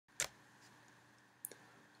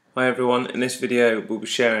Hi everyone, in this video we'll be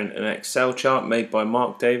sharing an Excel chart made by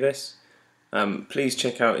Mark Davies. Please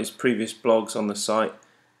check out his previous blogs on the site.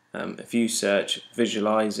 If you search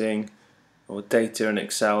visualizing or data in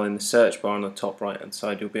Excel in the search bar on the top right hand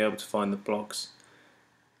side, you'll be able to find the blogs.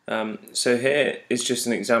 So here is just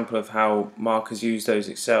an example of how Mark has used those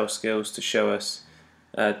Excel skills to show us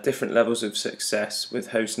different levels of success with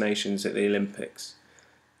host nations at the Olympics.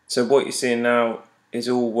 So what you're seeing now is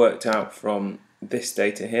all worked out from this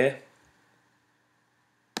data here.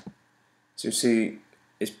 So you see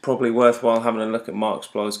it's probably worthwhile having a look at Mark's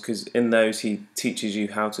blogs, because in those he teaches you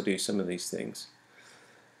how to do some of these things.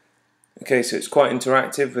 Okay, so it's quite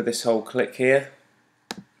interactive with this whole click here.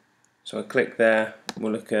 So I click there,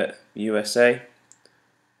 we'll look at USA.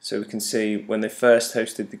 So we can see when they first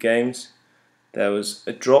hosted the games there was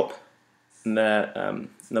a drop in their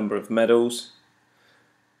number of medals,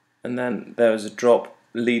 and then there was a drop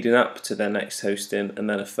leading up to their next hosting, and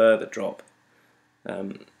then a further drop.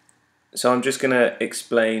 So I'm just going to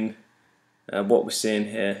explain what we're seeing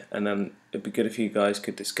here, and then it'd be good if you guys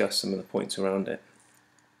could discuss some of the points around it.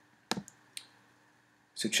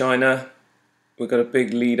 So China, we've got a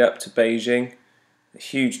big lead up to Beijing, a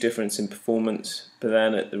huge difference in performance, but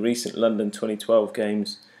then at the recent London 2012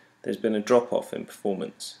 games there's been a drop off in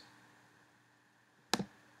performance.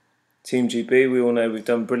 Team GB, we all know we've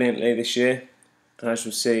done brilliantly this year, and as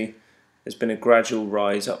you'll see there's been a gradual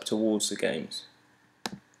rise up towards the games.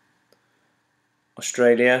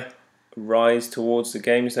 Australia, a rise towards the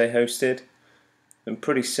games they hosted, and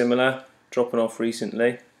pretty similar, dropping off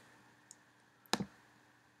recently.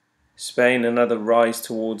 Spain, another rise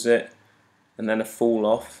towards it, and then a fall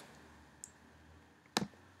off.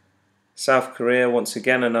 South Korea, once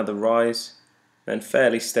again another rise, and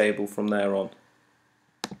fairly stable from there on.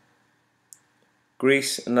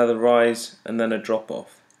 Greece, another rise, and then a drop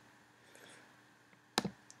off.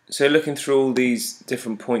 So looking through all these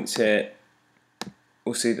different points here,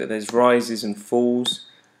 we'll see that there's rises and falls.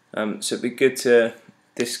 So it'd be good to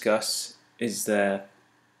discuss, is there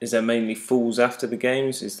mainly falls after the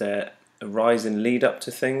games? Is there a rise in lead up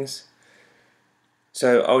to things?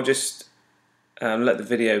 So I'll just let the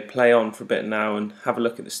video play on for a bit now and have a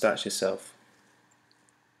look at the stats yourself.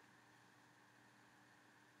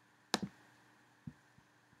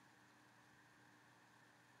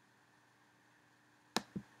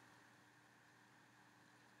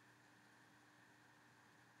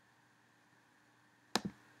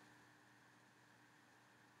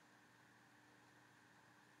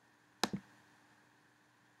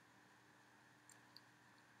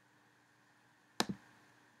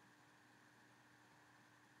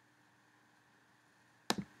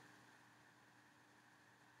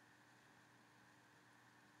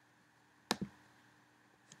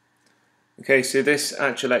 Okay, so this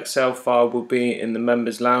actual Excel file will be in the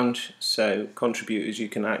members lounge, so contributors, you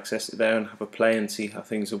can access it there and have a play and see how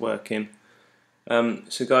things are working.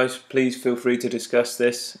 So guys, please feel free to discuss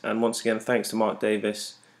this, and once again thanks to Mark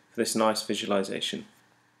Davies for this nice visualization.